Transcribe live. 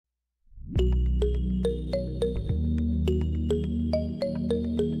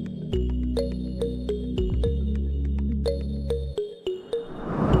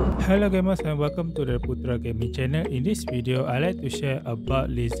Hello gamers and welcome to the Putra Gaming channel. In this video, I like to share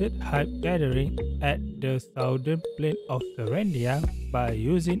about lizard hive gathering at the Southern Plain of Serendia by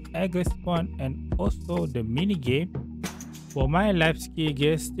using Agris spawn and also the mini game. For my life skill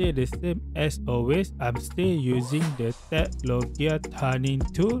gear stay the same as always. I'm still using the Technologia turning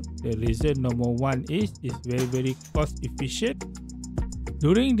tool. The reason number one is very cost efficient.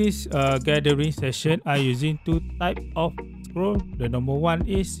 During this gathering session, I using two types of scroll. The number one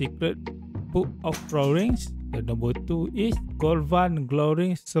is Secret Book of Drawings. The number two is Golvan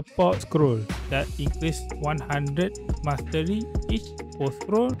Glory Support Scroll that increase 100 mastery each per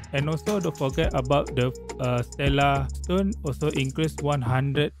scroll. And also don't forget about the Stellar Stone, also increase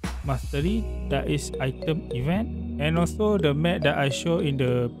 100 mastery, that is item event. And also the map that I show in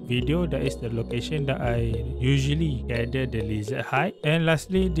the video, that is the location that I usually gather the lizard hide. And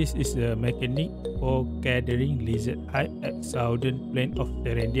lastly, this is the mechanic for gathering lizard hide at Southern Plain of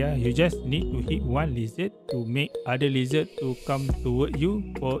Serendia. You just need to hit one lizard to make other lizard to come toward you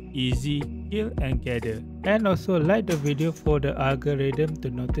for easy kill and gather. And also like the video for the algorithm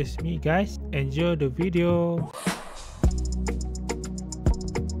to notice me, guys. Enjoy the video.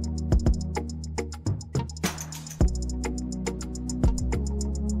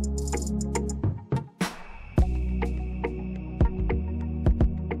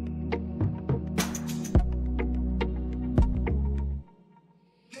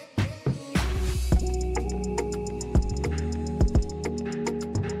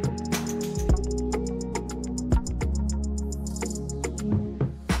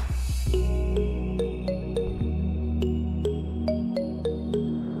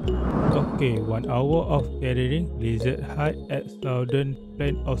 Okay, 1 hour of gathering lizard hide at Southern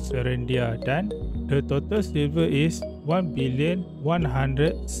Plain of Serendia done. The total silver is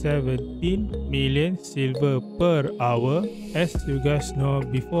 1,117,000,000 silver per hour. As you guys know,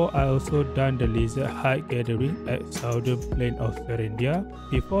 before I also done the lizard hide gathering at Southern Plain of Serendia.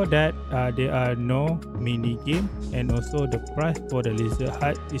 Before that, there are no mini game and also the price for the lizard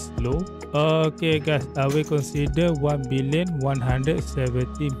hide is low. Okay guys, I will consider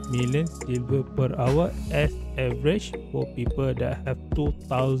 1,170,000,000 silver per hour as average for people that have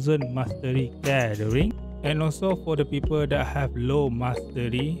 2,000 mastery gathering. And also for the people that have low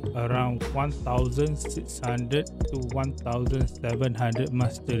mastery, around 1,600 to 1,700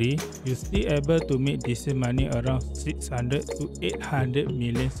 mastery, you still able to make decent money around 600 to 800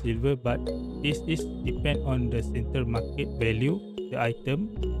 million silver, but this is depend on the center market value, the item.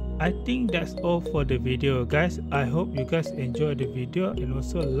 I think that's all for the video, guys. I hope you guys enjoy the video and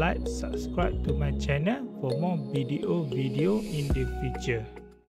also like, subscribe to my channel for more video in the future.